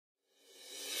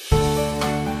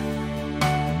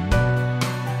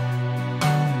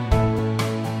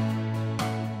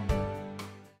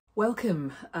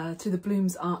Welcome to the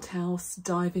Blooms Art House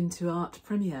Dive into Art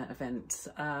Premiere event.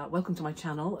 Welcome to my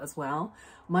channel as well.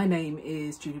 My name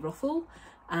is Julie Wrathall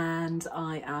and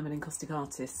I am an encaustic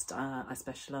artist. I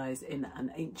specialise in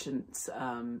an ancient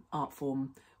art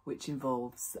form which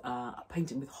involves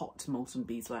painting with hot molten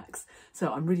beeswax.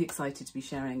 So I'm really excited to be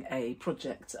sharing a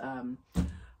project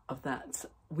of that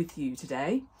with you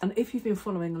today. And if you've been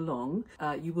following along,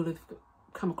 you will have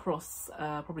come across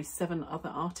probably 7 other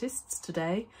artists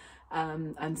today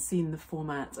and seen the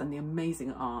format and the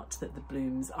amazing art that the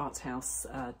Blooms Art House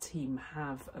team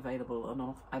have available on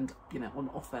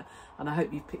offer. And I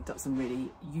hope you've picked up some really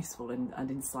useful and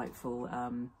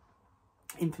insightful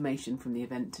information from the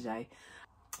event today.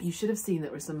 You should have seen that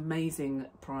there were some amazing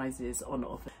prizes on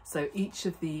offer. So each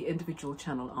of the individual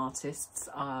channel artists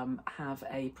have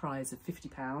a prize of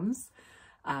 £50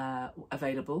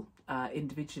 available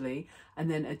individually, and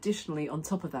then additionally on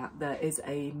top of that there is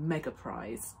a mega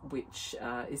prize which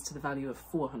is to the value of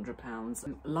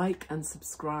 £400. Like and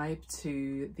subscribe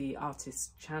to the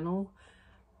artist channel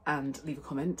and leave a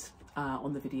comment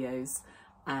on the videos,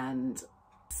 and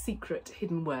secret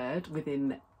hidden word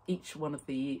within each one of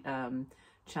the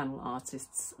channel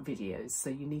artists videos, so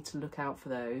you need to look out for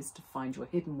those to find your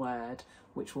hidden word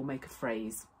which will make a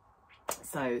phrase.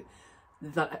 So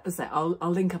that, as I say, I'll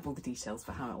link up all the details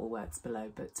for how it all works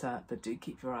below, but do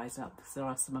keep your eyes up because there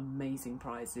are some amazing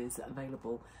prizes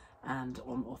available and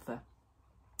on offer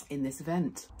in this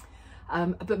event.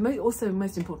 But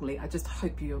most importantly, I just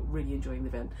hope you're really enjoying the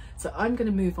event. So I'm going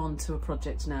to move on to a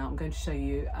project now. I'm going to show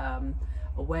you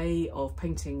a way of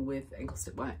painting with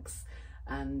encaustic wax,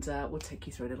 and we'll take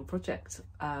you through a little project,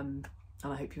 and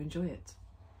I hope you enjoy it.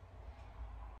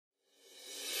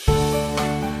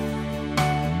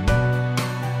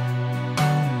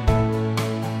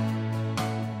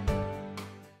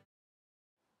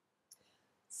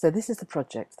 So this is the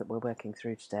project that we're working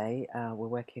through today. We're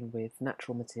working with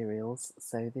natural materials.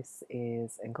 So this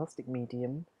is encaustic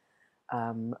medium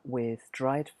with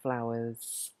dried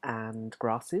flowers and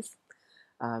grasses.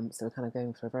 So we're kind of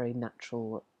going for a very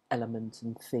natural element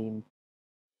and theme.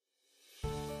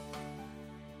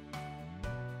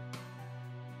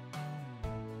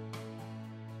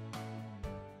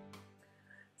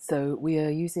 So we are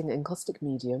using encaustic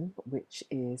medium, which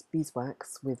is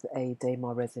beeswax with a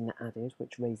Damar resin added,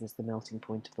 which raises the melting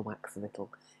point of the wax a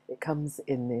little. It comes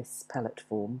in this pellet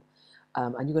form,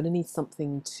 and you're going to need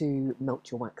something to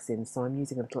melt your wax in. So I'm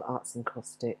using a little Arts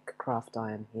Encaustic craft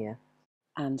iron here,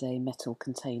 and a metal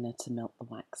container to melt the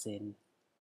wax in.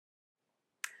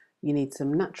 You need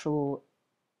some natural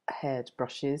haired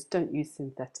brushes. Don't use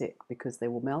synthetic because they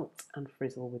will melt and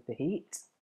frizzle with the heat.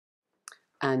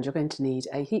 And you're going to need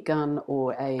a heat gun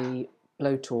or a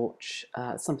blowtorch,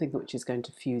 something which is going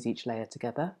to fuse each layer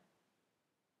together.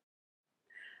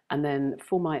 And then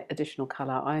for my additional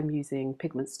colour, I'm using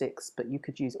pigment sticks, but you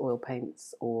could use oil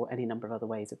paints or any number of other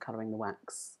ways of colouring the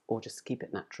wax, or just keep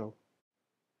it natural.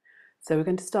 So we're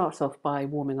going to start off by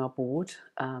warming our board,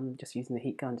 just using the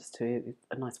heat gun.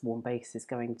 A nice warm base is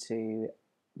going to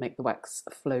make the wax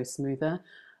flow smoother.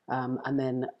 And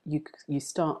then you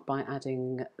start by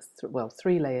adding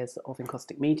 3 layers of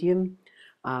encaustic medium,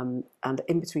 and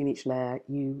in between each layer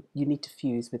you need to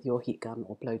fuse with your heat gun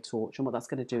or blowtorch, and what that's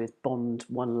going to do is bond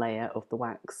one layer of the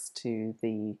wax to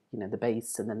the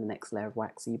base, and then the next layer of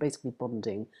wax. So you're basically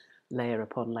bonding layer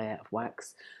upon layer of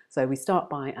wax. So we start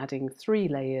by adding 3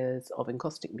 layers of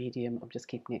encaustic medium. I'm just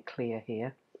keeping it clear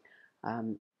here.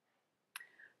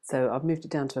 So I've moved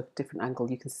it down to a different angle.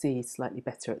 You can see slightly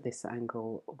better at this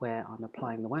angle where I'm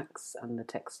applying the wax and the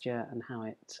texture and how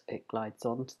it glides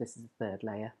on. So this is the 3rd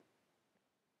layer.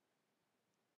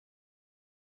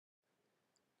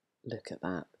 Look at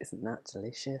that, isn't that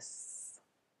delicious?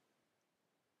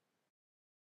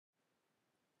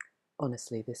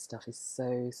 Honestly, this stuff is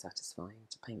so satisfying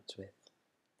to paint with.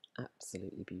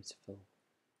 Absolutely beautiful.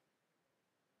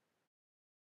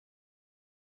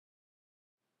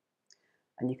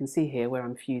 And you can see here where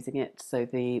I'm fusing it, so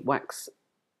the wax,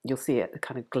 you'll see it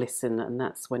kind of glisten, and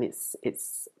that's when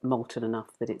it's molten enough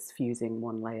that it's fusing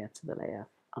one layer to the layer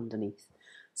underneath.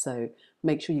 So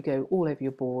make sure you go all over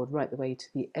your board, right the way to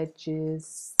the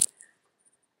edges,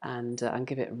 and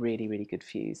give it a really, really good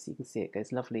fuse. You can see it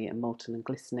goes lovely and molten and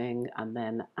glistening, and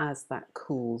then as that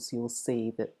cools, you'll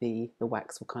see that the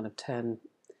wax will kind of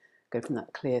go from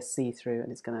that clear see-through,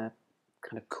 and it's going to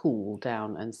kind of cool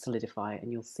down and solidify,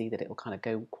 and you'll see that it will kind of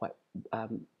go quite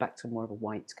back to more of a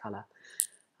white colour,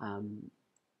 and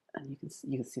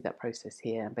you can see that process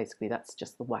here, and basically that's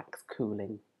just the wax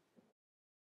cooling.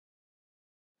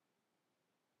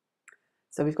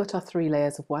 So we've got our 3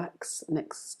 layers of wax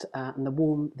next, and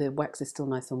the wax is still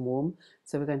nice and warm.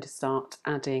 So we're going to start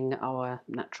adding our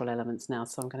natural elements now.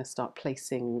 So I'm going to start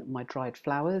placing my dried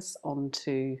flowers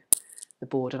onto the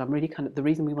board, and I'm really the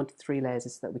reason we wanted 3 layers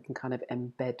is so that we can kind of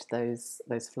embed those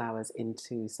flowers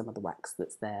into some of the wax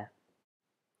that's there.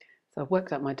 So I've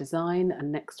worked out my design,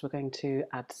 and next we're going to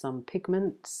add some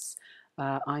pigments.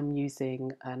 I'm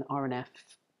using an R&F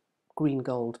green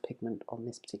gold pigment on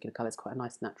this particular colour. It's quite a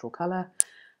nice natural colour,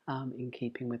 in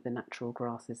keeping with the natural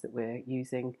grasses that we're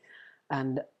using.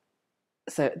 And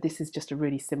so this is just a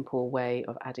really simple way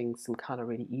of adding some colour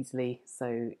really easily.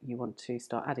 So you want to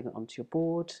start adding it onto your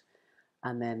board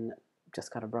and then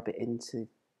just kind of rub it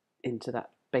into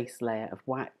that base layer of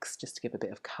wax just to give a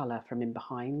bit of colour from in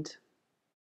behind.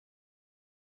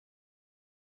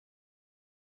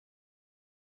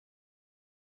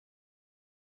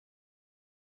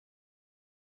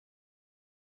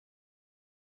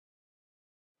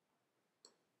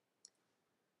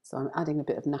 So I'm adding a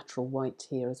bit of natural white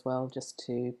here as well, just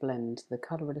to blend the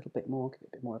colour a little bit more, give it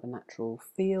a bit more of a natural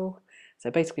feel. So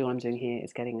basically what I'm doing here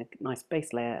is getting a nice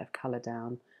base layer of colour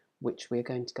down, which we're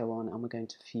going to go on and we're going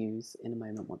to fuse in a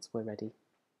moment once we're ready.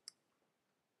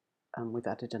 And we've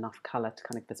added enough colour to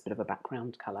kind of give us a bit of a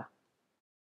background colour.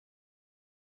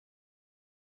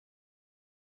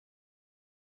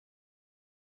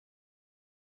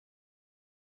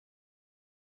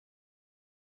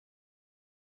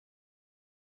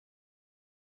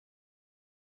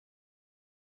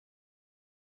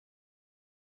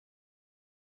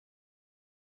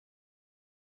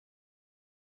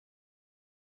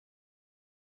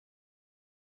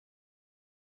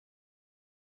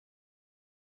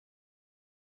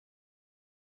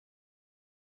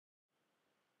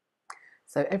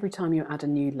 So every time you add a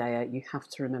new layer, you have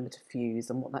to remember to fuse,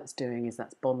 and what that's doing is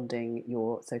that's bonding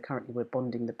so currently we're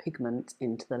bonding the pigment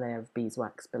into the layer of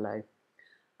beeswax below.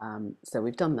 So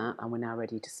we've done that, and we're now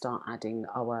ready to start adding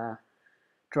our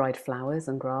dried flowers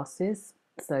and grasses.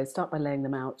 So start by laying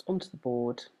them out onto the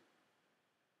board,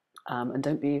 and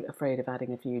don't be afraid of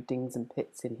adding a few dings and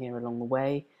pits in here along the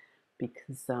way,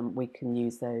 because we can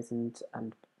use those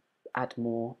and add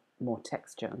more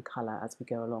texture and colour as we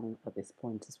go along at this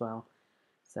point as well.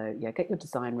 So yeah, get your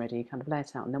design ready, kind of lay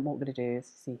it out, and then what we're going to do,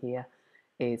 as you see here,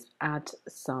 is add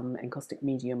some encaustic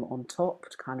medium on top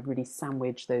to kind of really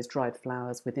sandwich those dried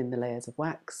flowers within the layers of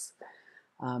wax.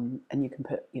 And you can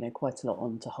put quite a lot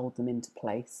on to hold them into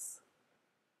place.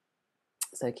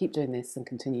 So keep doing this and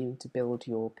continuing to build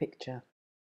your picture.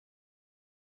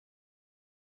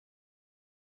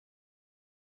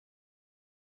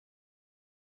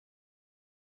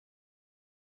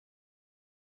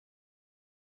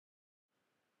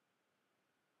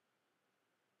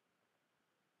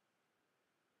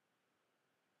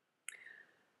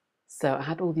 So I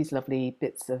had all these lovely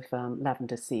bits of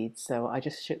lavender seeds, so I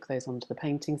just shook those onto the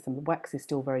painting. Some of the wax is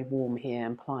still very warm here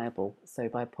and pliable, so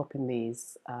by popping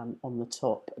these on the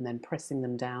top and then pressing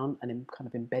them down and kind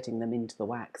of embedding them into the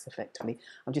wax effectively.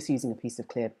 I'm just using a piece of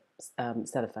clear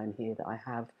cellophane here that I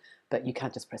have, but you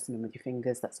can just press them in with your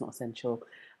fingers, that's not essential.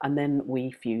 And then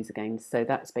we fuse again, so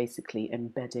that's basically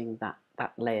embedding that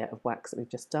layer of wax that we've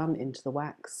just done into the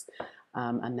wax.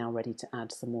 And now ready to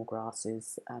add some more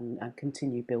grasses and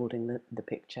continue building the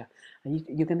picture. And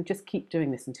you're going to just keep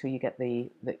doing this until you get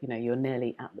you're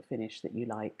nearly at the finish that you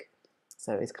like.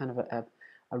 So it's kind of a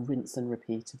rinse and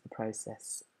repeat of the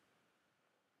process.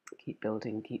 Keep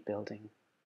building, keep building.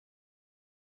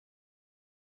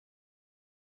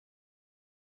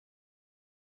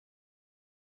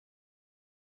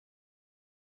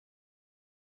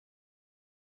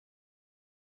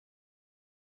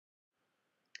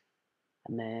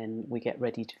 And then we get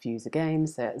ready to fuse again.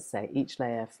 So as I say, each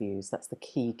layer fuse. That's the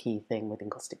key thing with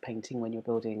encaustic painting when you're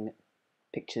building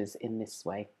pictures in this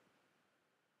way.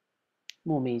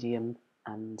 More medium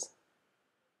and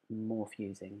more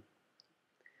fusing.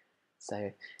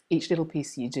 So each little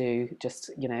piece you do, just,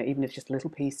 even if just a little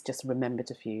piece, just remember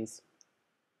to fuse.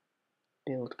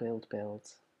 Build, build, build.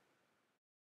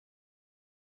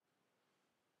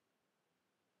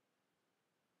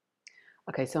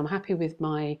 Okay, so I'm happy with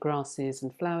my grasses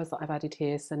and flowers that I've added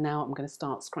here. So now I'm going to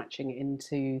start scratching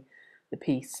into the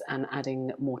piece and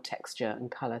adding more texture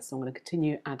and colour. So I'm going to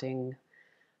continue adding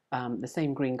the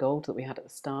same green gold that we had at the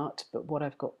start, but what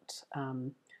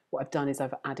I've done is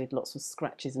I've added lots of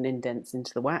scratches and indents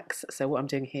into the wax. So what I'm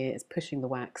doing here is pushing the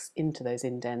wax into those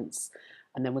indents,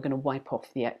 and then we're going to wipe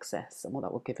off the excess. And what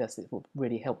that will give us, it will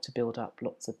really help to build up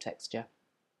lots of texture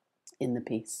in the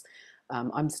piece.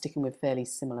 I'm sticking with fairly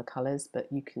similar colours, but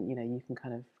you can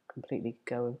kind of completely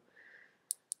go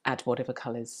add whatever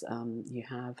colours you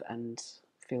have and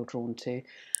feel drawn to.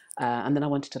 And then I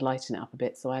wanted to lighten it up a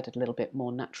bit, so I added a little bit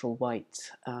more natural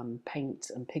white paint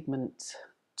and pigment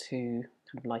to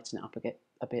kind of lighten it up a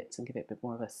bit and give it a bit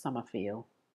more of a summer feel.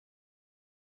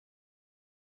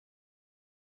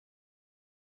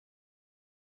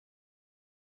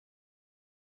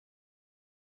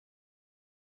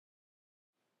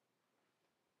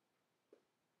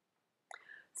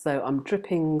 So I'm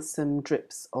dripping some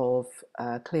drips of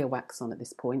clear wax on at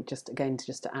this point, just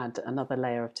to add another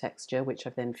layer of texture, which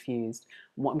I've then fused.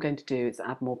 And what I'm going to do is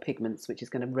add more pigments, which is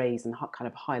going to raise and kind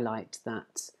of highlight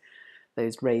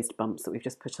those raised bumps that we've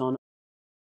just put on.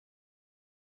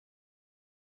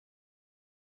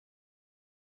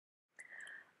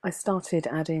 I started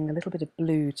adding a little bit of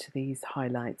blue to these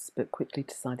highlights, but quickly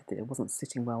decided that it wasn't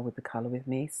sitting well with the colour with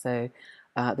me. So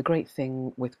the great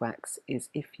thing with wax is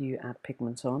if you add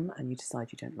pigment on and you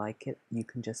decide you don't like it, you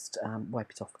can just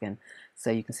wipe it off again. So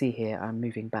you can see here I'm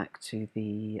moving back to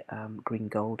the green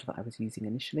gold that I was using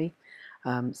initially.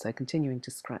 So continuing to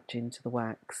scratch into the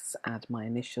wax, add my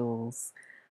initials.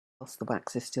 Whilst the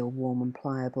wax is still warm and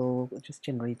pliable, we'll just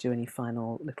generally do any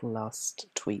final little last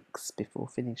tweaks before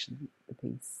finishing the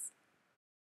piece.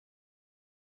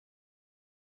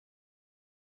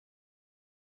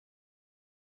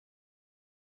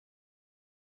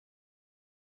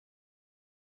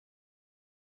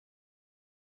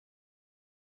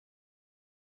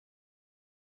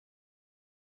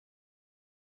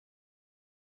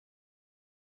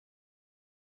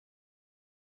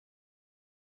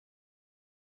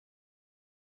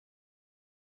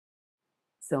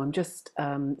 So I'm just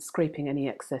scraping any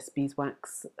excess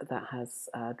beeswax that has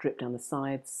dripped down the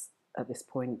sides at this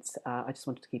point. I just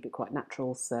wanted to keep it quite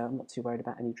natural, so I'm not too worried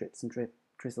about any drips and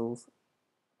drizzles.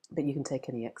 But you can take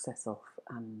any excess off.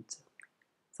 And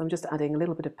so I'm just adding a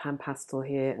little bit of pan pastel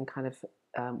here, and kind of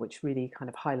which really kind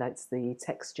of highlights the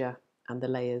texture and the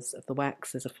layers of the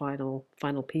wax. There's a final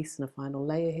piece and a final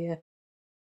layer here.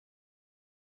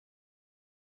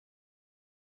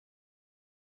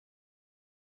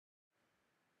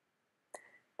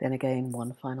 Then again,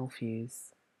 one final fuse.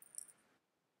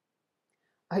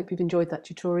 I hope you've enjoyed that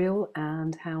tutorial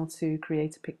and how to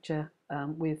create a picture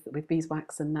with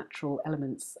beeswax and natural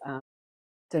elements.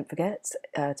 Don't forget,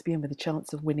 to be in with a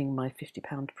chance of winning my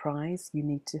 £50 prize, you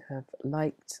need to have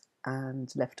liked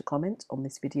and left a comment on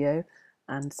this video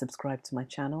and subscribed to my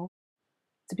channel.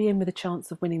 To be in with a chance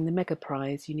of winning the mega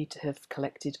prize, you need to have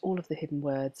collected all of the hidden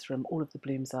words from all of the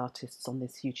Blooms artists on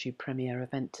this YouTube premiere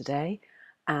event today,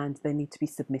 and they need to be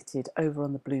submitted over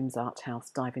on the Blooms Art House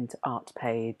Dive into Art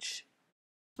page.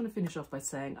 I want to finish off by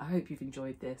saying I hope you've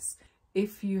enjoyed this.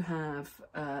 If you have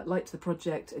liked the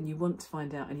project and you want to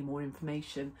find out any more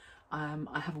information,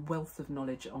 I have a wealth of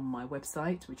knowledge on my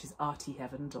website, which is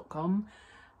artyheaven.com.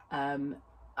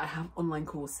 I have online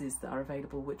courses that are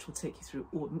available which will take you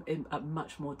through in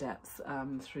much more depth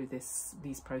through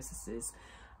these processes.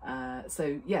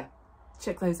 So yeah,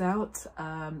 check those out,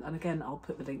 and again I'll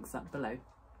put the links up below.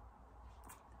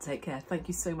 Take care. Thank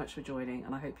you so much for joining,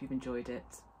 and I hope you've enjoyed it.